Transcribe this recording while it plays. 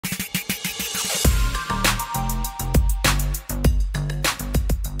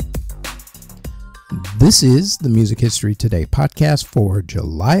This is the Music History Today podcast for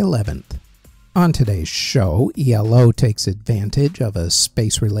July 11th. On today's show, ELO takes advantage of a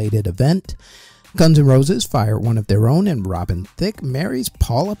space-related event, Guns N' Roses fire one of their own, and Robin Thicke marries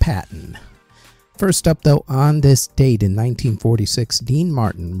Paula Patton. First up, though, on this date in 1946, Dean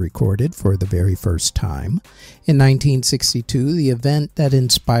Martin recorded for the very first time. In 1962, the event that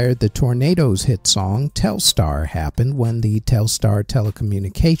inspired the Tornadoes hit song Telstar happened when the Telstar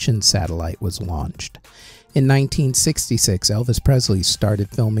telecommunications satellite was launched. In 1966, Elvis Presley started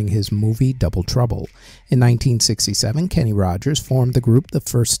filming his movie Double Trouble. In 1967, Kenny Rogers formed the group The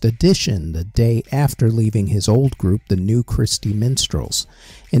First Edition, the day after leaving his old group, the new Christy Minstrels.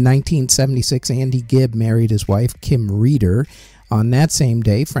 In 1976, Andy Gibb married his wife, Kim Reeder. On that same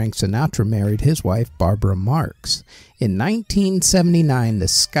day, Frank Sinatra married his wife, Barbara Marx. In 1979, the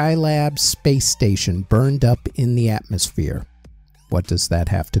Skylab space station burned up in the atmosphere. What does that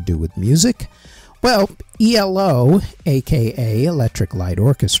have to do with music? Well, ELO, aka Electric Light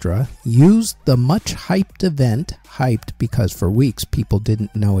Orchestra, used the much hyped event, hyped because for weeks people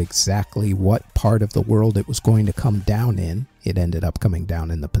didn't know exactly what part of the world it was going to come down in. It ended up coming down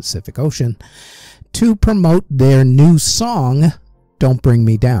in the Pacific Ocean, to promote their new song, Don't Bring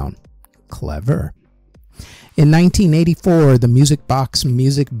Me Down. Clever. In 1984, the Music Box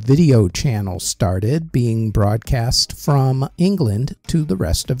music video channel started being broadcast from England to the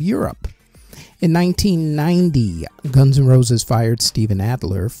rest of Europe. In 1990, Guns N' Roses fired Steven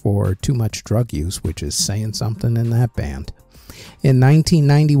Adler for too much drug use, which is saying something in that band. In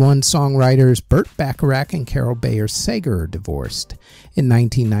 1991, songwriters Burt Bacharach and Carol Bayer Sager divorced. In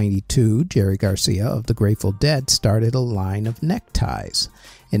 1992, Jerry Garcia of the Grateful Dead started a line of neckties.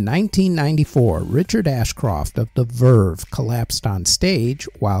 In 1994, Richard Ashcroft of The Verve collapsed on stage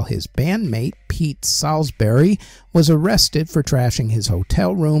while his bandmate Pete Salisbury was arrested for trashing his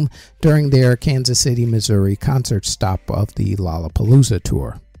hotel room during their Kansas City, Missouri concert stop of the Lollapalooza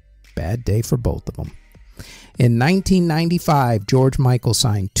tour. Bad day for both of them. In 1995, George Michael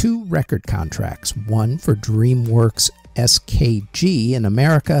signed 2 record contracts, one for DreamWorks SKG in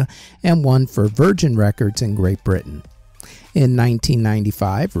America and one for Virgin Records in Great Britain. In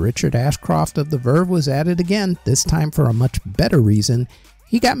 1995, Richard Ashcroft of The Verve was at it again, this time for a much better reason.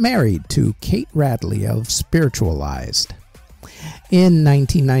 He got married to Kate Radley of Spiritualized. In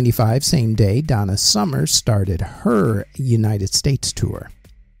 1995, same day, Donna Summer started her United States tour.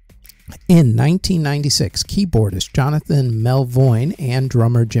 In 1996, keyboardist Jonathan Melvoin and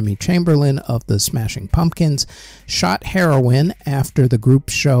drummer Jimmy Chamberlin of the Smashing Pumpkins shot heroin after the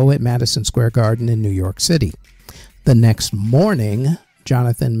group's show at Madison Square Garden in New York City. The next morning,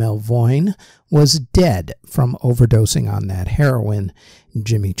 Jonathan Melvoin was dead from overdosing on that heroin.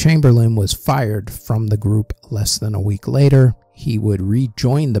 Jimmy Chamberlin was fired from the group less than a week later. He would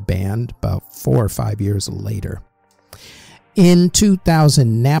rejoin the band about 4 or 5 years later. In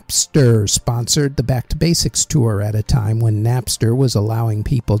 2000, Napster sponsored the Back to Basics tour at a time when Napster was allowing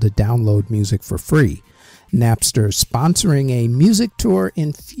people to download music for free. Napster sponsoring a music tour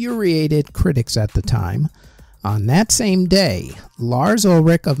infuriated critics at the time. On that same day, Lars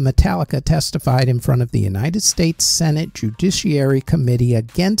Ulrich of Metallica testified in front of the United States Senate Judiciary Committee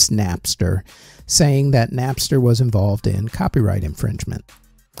against Napster, saying that Napster was involved in copyright infringement.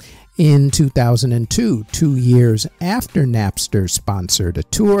 In 2002, 2 years after Napster sponsored a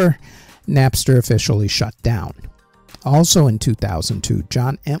tour, Napster officially shut down. Also in 2002,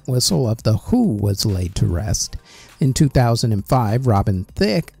 John Entwistle of The Who was laid to rest. In 2005, Robin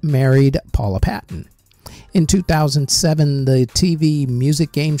Thicke married Paula Patton. In 2007, the TV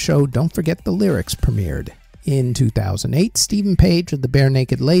music game show Don't Forget the Lyrics premiered. In 2008, Stephen Page of the Bare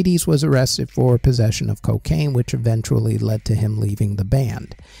Naked Ladies was arrested for possession of cocaine, which eventually led to him leaving the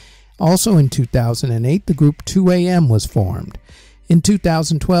band. Also in 2008, the group 2AM was formed. In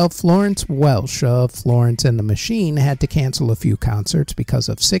 2012, Florence Welch of Florence and the Machine had to cancel a few concerts because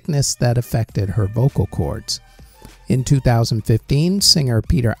of sickness that affected her vocal cords. In 2015, singer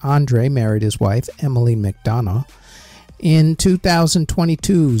Peter Andre married his wife, Emily McDonough. In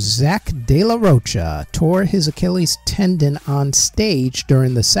 2022, Zach De La Rocha tore his Achilles tendon on stage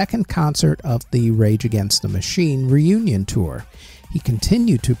during the second concert of the Rage Against the Machine reunion tour. He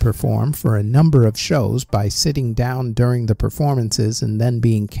continued to perform for a number of shows by sitting down during the performances and then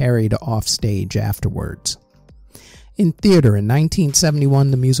being carried off stage afterwards. In theater, in 1971,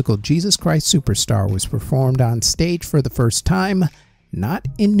 the musical Jesus Christ Superstar was performed on stage for the first time, not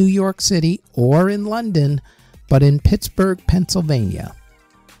in New York City or in London, but in Pittsburgh, Pennsylvania.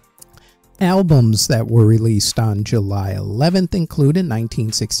 Albums that were released on July 11th include in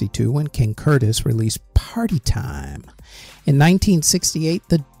 1962 when King Curtis released Party Time. In 1968,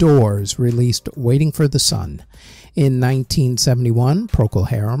 The Doors released Waiting for the Sun. In 1971, Procol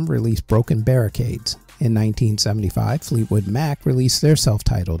Harum released Broken Barricades. In 1975, Fleetwood Mac released their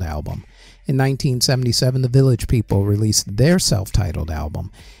self-titled album. In 1977, The Village People released their self-titled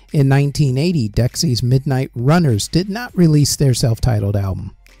album. In 1980, Dexy's Midnight Runners did not release their self-titled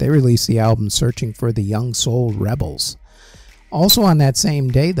album. They released the album Searching for the Young Soul Rebels. Also on that same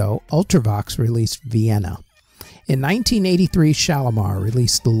day, though, Ultravox released Vienna. In 1983, Shalimar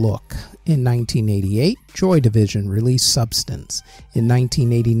released The Look. In 1988, Joy Division released Substance. In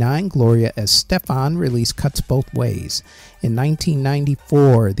 1989, Gloria Estefan released Cuts Both Ways. In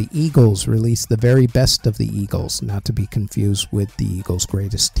 1994, the Eagles released The Very Best of the Eagles, not to be confused with the Eagles'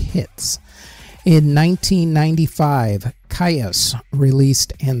 Greatest Hits. In 1995, Caius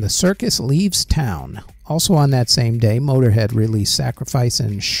released And the Circus Leaves Town. Also on that same day, Motorhead released Sacrifice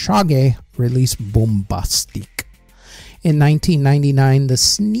and Shaggy released Bombastic. In 1999, the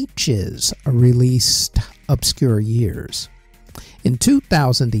Sneetches released Obscure Years. In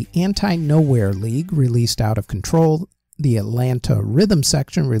 2000, the Anti-Nowhere League released Out of Control. The Atlanta Rhythm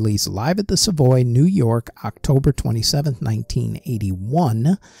Section released Live at the Savoy, New York, October 27,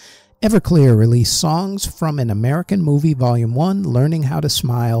 1981. Everclear released Songs from an American Movie Volume 1, Learning How to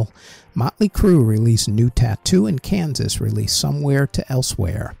Smile. Motley Crue released New Tattoo, and Kansas released Somewhere to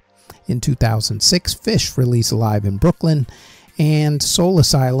Elsewhere. In 2006, Phish released Live in Brooklyn, and Soul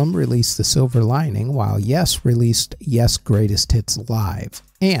Asylum released The Silver Lining, while Yes released Yes Greatest Hits Live.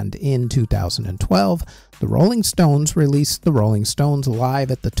 And in 2012, the Rolling Stones released The Rolling Stones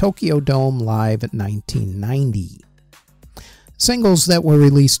Live at the Tokyo Dome Live at 1990. Singles that were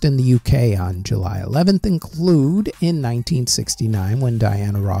released in the UK on July 11th include in 1969 when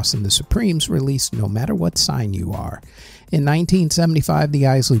Diana Ross and the Supremes released No Matter What Sign You Are. In 1975, the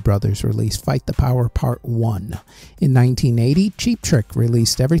Isley Brothers released Fight the Power Part 1. In 1980, Cheap Trick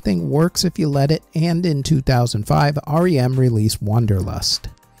released Everything Works If You Let It, and in 2005, R.E.M. released Wanderlust.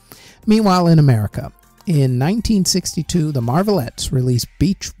 Meanwhile, in America, in 1962, the Marvelettes released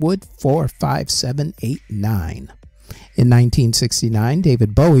Beechwood 45789. In 1969,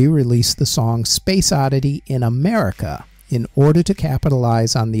 David Bowie released the song Space Oddity in America in order to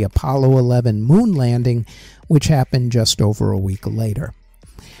capitalize on the Apollo 11 moon landing, which happened just over a week later.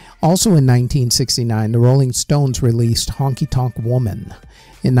 Also in 1969, the Rolling Stones released Honky Tonk Woman.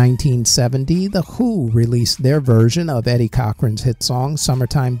 In 1970, The Who released their version of Eddie Cochran's hit song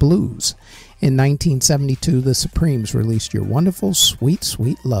Summertime Blues. In 1972, the Supremes released Your Wonderful Sweet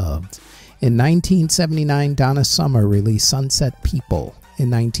Sweet Love. In 1979, Donna Summer released Sunset People.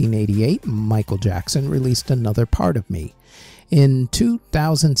 In 1988, Michael Jackson released Another Part of Me. In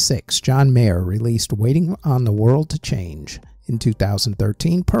 2006, John Mayer released Waiting on the World to Change. In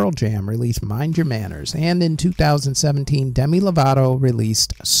 2013, Pearl Jam released Mind Your Manners. And in 2017, Demi Lovato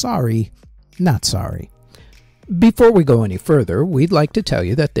released Sorry, Not Sorry. Before we go any further, we'd like to tell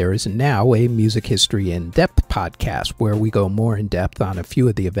you that there is now a Music History In-Depth podcast where we go more in-depth on a few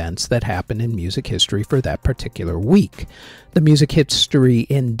of the events that happen in music history for that particular week. The Music History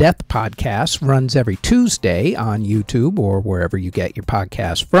In-Depth podcast runs every Tuesday on YouTube or wherever you get your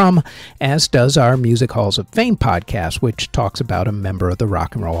podcasts from, as does our Music Halls of Fame podcast, which talks about a member of the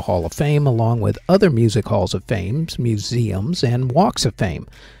Rock and Roll Hall of Fame along with other Music Halls of Fame, museums, and walks of fame.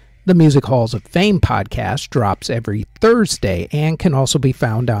 The Music Halls of Fame podcast drops every Thursday and can also be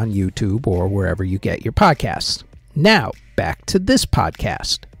found on YouTube or wherever you get your podcasts. Now, back to this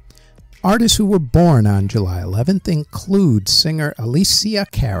podcast. Artists who were born on July 11th include singer Alicia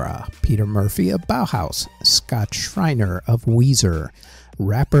Cara, Peter Murphy of Bauhaus, Scott Schreiner of Weezer,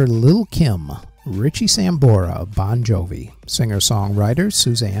 rapper Lil' Kim, Richie Sambora of Bon Jovi, singer-songwriter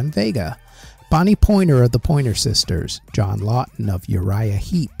Suzanne Vega, Bonnie Pointer of the Pointer Sisters, John Lawton of Uriah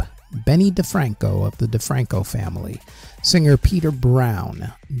Heep, Benny DeFranco of the DeFranco family, singer Peter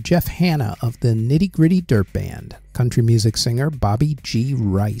Brown, Jeff Hanna of the Nitty Gritty Dirt Band, country music singer Bobby G.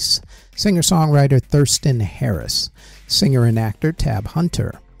 Rice, singer-songwriter Thurston Harris, singer and actor Tab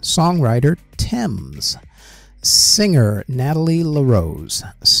Hunter, songwriter Thames, singer Natalie LaRose,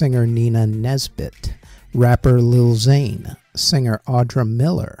 singer Nina Nesbitt, rapper Lil Zane, singer Audra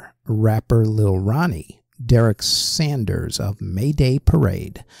Miller, rapper Lil Ronnie, Derek Sanders of Mayday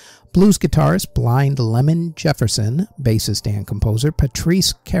Parade, blues guitarist Blind Lemon Jefferson, bassist and composer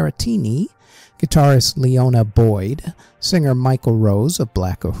Patrice Caratini, guitarist Leona Boyd, singer Michael Rose of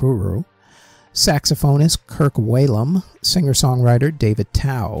Black Uhuru, saxophonist Kirk Whalum, singer-songwriter David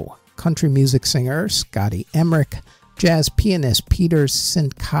Tao, country music singer Scotty Emmerich, jazz pianist Peter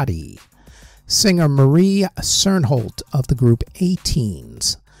Sincotti, singer Marie Cernholt of the group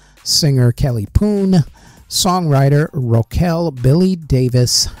A-Teens, singer Kelly Poon, songwriter Rochelle Billy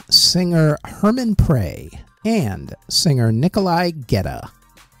Davis, singer Herman Prey, and singer Nikolai Gedda.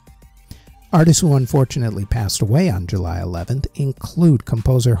 Artists who unfortunately passed away on July 11th include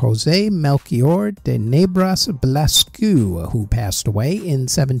composer José Melchior de Nebras Blascu, who passed away in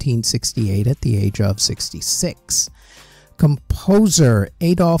 1768 at the age of 66. Composer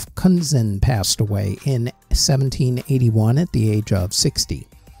Adolf Kunzen passed away in 1781 at the age of 60.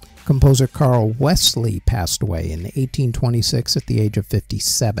 Composer Carl Wesley passed away in 1826 at the age of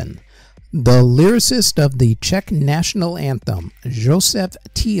 57. The lyricist of the Czech national anthem, Josef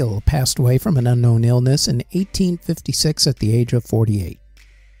Thiel, passed away from an unknown illness in 1856 at the age of 48.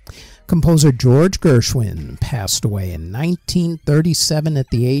 Composer George Gershwin passed away in 1937 at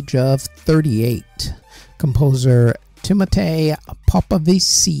the age of 38. Composer Timotei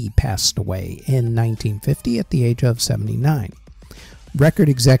Popovici passed away in 1950 at the age of 79. Record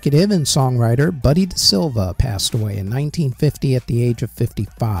executive and songwriter Buddy DeSilva passed away in 1950 at the age of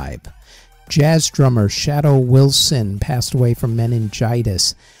 55. Jazz drummer Shadow Wilson passed away from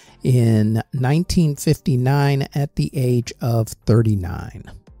meningitis in 1959 at the age of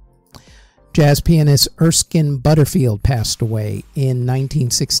 39. Jazz pianist Erskine Butterfield passed away in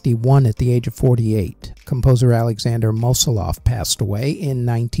 1961 at the age of 48. Composer Alexander Mosolov passed away in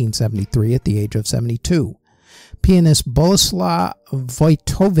 1973 at the age of 72. Pianist Boleslaw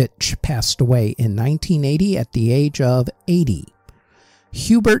Wojtowicz passed away in 1980 at the age of 80.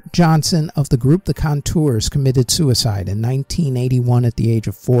 Hubert Johnson of the group The Contours committed suicide in 1981 at the age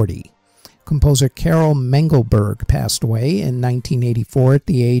of 40. Composer Carol Mengelberg passed away in 1984 at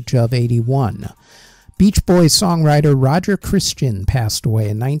the age of 81. Beach Boys songwriter Roger Christian passed away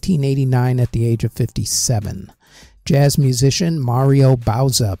in 1989 at the age of 57. Jazz musician Mario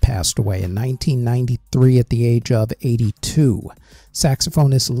Bauza passed away in 1993 at the age of 82.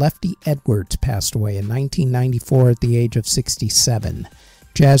 Saxophonist Lefty Edwards passed away in 1994 at the age of 67.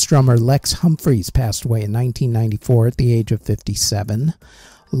 Jazz drummer Lex Humphreys passed away in 1994 at the age of 57.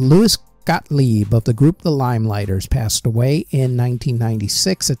 Louis Gottlieb of the group The Limelighters passed away in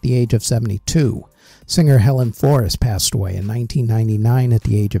 1996 at the age of 72. Singer Helen Forrest passed away in 1999 at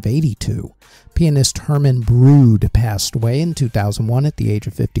the age of 82. Pianist Herman Brood passed away in 2001 at the age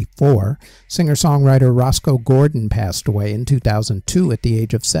of 54. Singer-songwriter Roscoe Gordon passed away in 2002 at the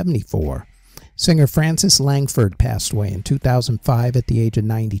age of 74. Singer Francis Langford passed away in 2005 at the age of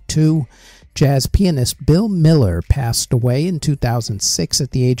 92. Jazz pianist Bill Miller passed away in 2006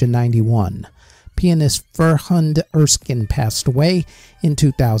 at the age of 91. Pianist Ferhund Erskine passed away in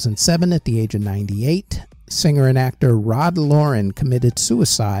 2007 at the age of 98. Singer and actor Rod Lauren committed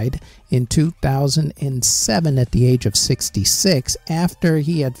suicide in 2007 at the age of 66 after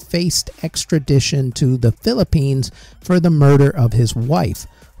he had faced extradition to the Philippines for the murder of his wife,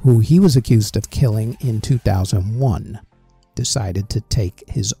 who he was accused of killing in 2001. Decided to take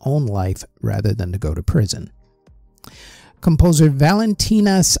his own life rather than to go to prison. Composer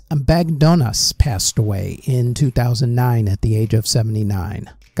Valentinas Bagdonas passed away in 2009 at the age of 79.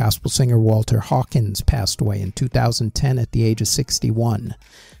 Gospel singer Walter Hawkins passed away in 2010 at the age of 61.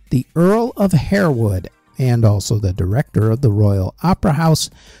 The Earl of Harewood, and also the director of the Royal Opera House,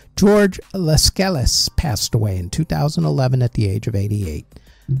 George Lascelles, passed away in 2011 at the age of 88.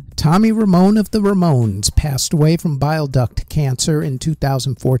 Tommy Ramone of the Ramones passed away from bile duct cancer in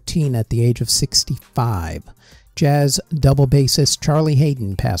 2014 at the age of 65. Jazz double bassist Charlie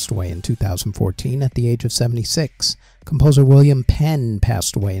Hayden passed away in 2014 at the age of 76. Composer William Penn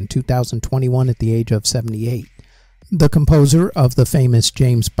passed away in 2021 at the age of 78. The composer of the famous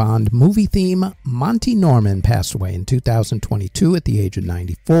James Bond movie theme, Monty Norman, passed away in 2022 at the age of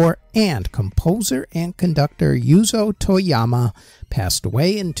 94, and composer and conductor Yuzo Toyama passed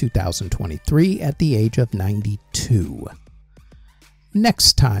away in 2023 at the age of 92.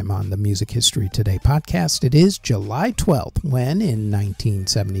 Next time on the Music History Today podcast, it is July 12th when, in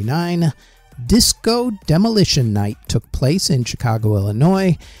 1979, Disco Demolition Night took place in Chicago,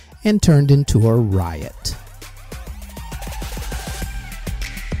 Illinois, and turned into a riot.